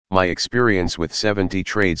My experience with 70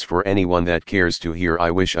 trades for anyone that cares to hear.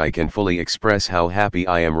 I wish I can fully express how happy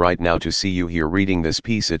I am right now to see you here reading this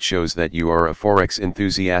piece. It shows that you are a Forex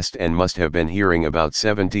enthusiast and must have been hearing about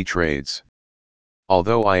 70 trades.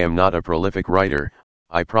 Although I am not a prolific writer,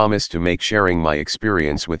 I promise to make sharing my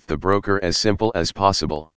experience with the broker as simple as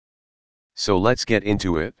possible. So let's get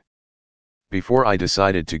into it. Before I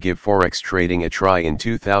decided to give Forex trading a try in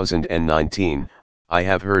 2019, I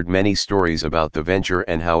have heard many stories about the venture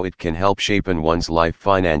and how it can help shape one's life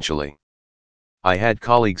financially. I had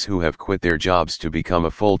colleagues who have quit their jobs to become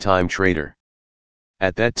a full-time trader.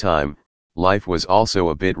 At that time, life was also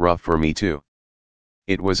a bit rough for me too.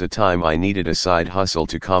 It was a time I needed a side hustle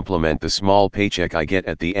to complement the small paycheck I get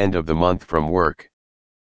at the end of the month from work.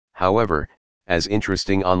 However, as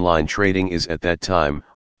interesting online trading is at that time,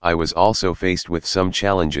 I was also faced with some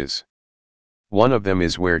challenges. One of them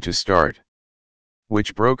is where to start.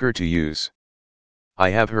 Which broker to use?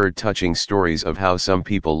 I have heard touching stories of how some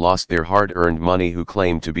people lost their hard-earned money who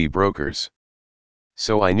claimed to be brokers.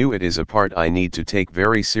 So I knew it is a part I need to take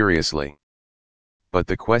very seriously. But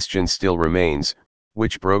the question still remains,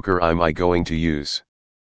 which broker am I going to use?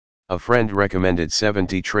 A friend recommended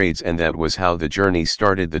 70 trades and that was how the journey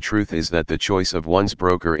started. The truth is that the choice of one's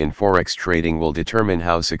broker in Forex trading will determine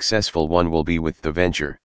how successful one will be with the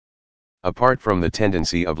venture. Apart from the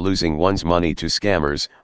tendency of losing one's money to scammers,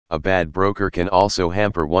 a bad broker can also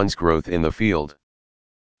hamper one's growth in the field.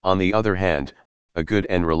 On the other hand, a good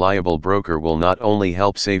and reliable broker will not only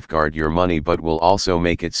help safeguard your money but will also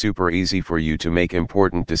make it super easy for you to make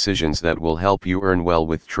important decisions that will help you earn well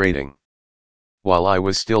with trading. While I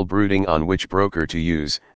was still brooding on which broker to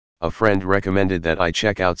use, a friend recommended that I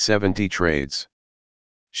check out 70 trades.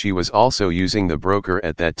 She was also using the broker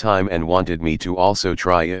at that time and wanted me to also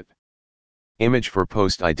try it. Image for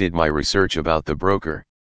post. I did my research about the broker.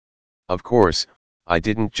 Of course, I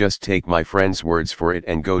didn't just take my friend's words for it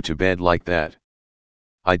and go to bed like that.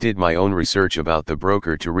 I did my own research about the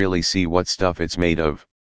broker to really see what stuff it's made of.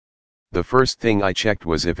 The first thing I checked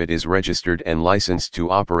was if it is registered and licensed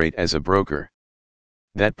to operate as a broker.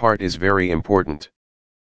 That part is very important.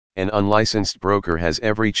 An unlicensed broker has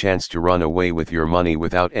every chance to run away with your money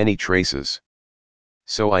without any traces.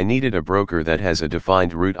 So I needed a broker that has a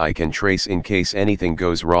defined route I can trace in case anything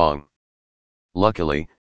goes wrong. Luckily,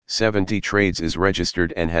 70 Trades is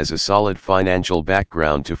registered and has a solid financial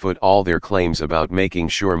background to foot all their claims about making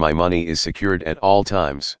sure my money is secured at all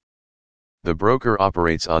times. The broker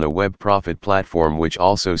operates on a web profit platform, which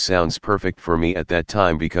also sounds perfect for me at that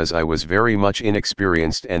time because I was very much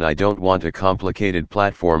inexperienced and I don't want a complicated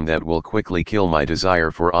platform that will quickly kill my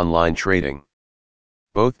desire for online trading.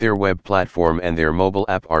 Both their web platform and their mobile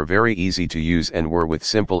app are very easy to use and were with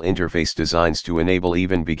simple interface designs to enable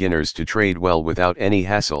even beginners to trade well without any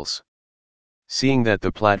hassles. Seeing that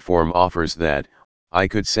the platform offers that, I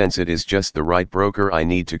could sense it is just the right broker I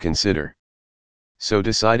need to consider. So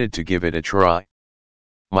decided to give it a try.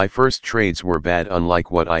 My first trades were bad,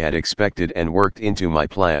 unlike what I had expected and worked into my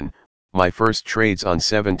plan. My first trades on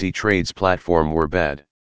 70 Trades platform were bad.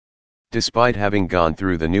 Despite having gone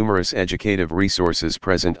through the numerous educative resources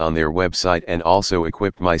present on their website and also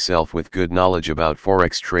equipped myself with good knowledge about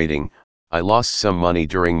Forex trading, I lost some money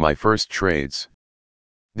during my first trades.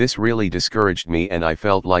 This really discouraged me and I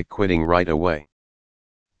felt like quitting right away.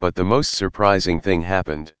 But the most surprising thing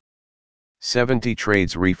happened. 70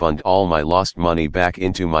 Trades refund all my lost money back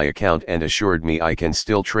into my account and assured me I can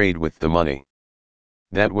still trade with the money.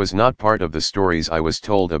 That was not part of the stories I was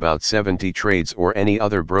told about 70 Trades or any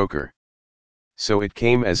other broker. So it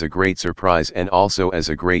came as a great surprise and also as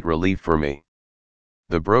a great relief for me.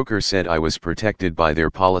 The broker said I was protected by their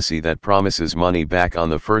policy that promises money back on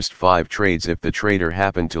the first 5 trades if the trader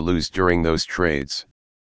happened to lose during those trades.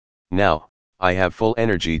 Now, I have full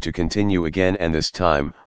energy to continue again, and this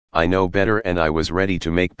time, I know better and I was ready to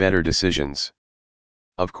make better decisions.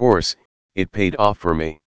 Of course, it paid off for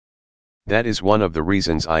me. That is one of the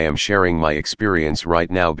reasons I am sharing my experience right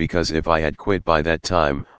now, because if I had quit by that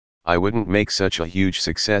time, I wouldn't make such a huge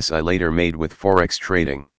success I later made with Forex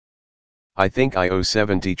trading. I think I owe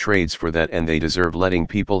 70 Trades for that and they deserve letting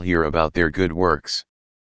people hear about their good works.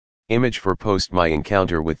 Image for post. My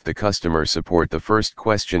encounter with the customer support. The first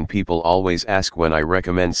question people always ask when I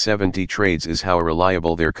recommend 70 Trades is how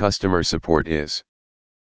reliable their customer support is.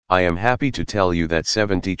 I am happy to tell you that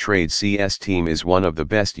 70 Trades CS team is one of the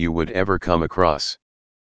best you would ever come across.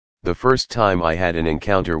 The first time I had an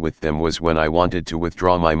encounter with them was when I wanted to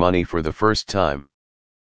withdraw my money for the first time.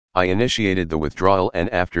 I initiated the withdrawal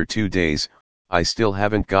and after 2 days, I still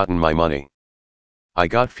haven't gotten my money. I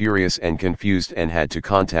got furious and confused and had to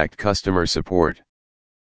contact customer support.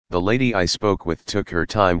 The lady I spoke with took her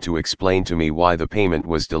time to explain to me why the payment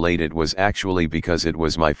was delayed. It was actually because it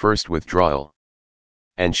was my first withdrawal.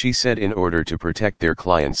 And she said in order to protect their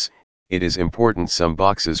clients, it is important some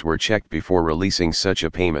boxes were checked before releasing such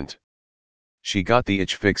a payment. She got the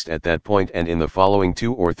itch fixed at that point, and in the following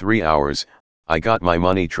 2 or 3 hours, I got my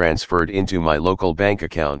money transferred into my local bank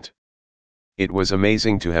account. It was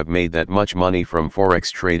amazing to have made that much money from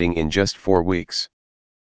Forex trading in just 4 weeks.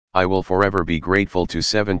 I will forever be grateful to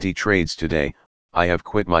 70 Trades today. I have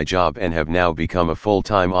quit my job and have now become a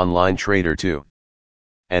full-time online trader too.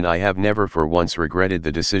 And I have never for once regretted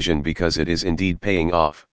the decision because it is indeed paying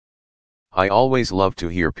off. I always love to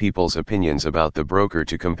hear people's opinions about the broker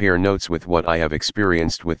to compare notes with what I have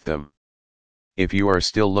experienced with them. If you are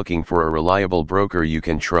still looking for a reliable broker you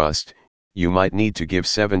can trust, you might need to give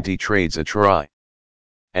 70 Trades a try.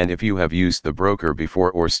 And if you have used the broker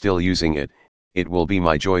before or still using it, it will be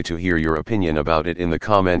my joy to hear your opinion about it in the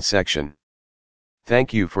comment section.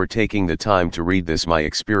 Thank you for taking the time to read this my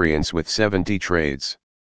experience with 70 Trades.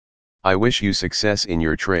 I wish you success in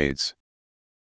your trades.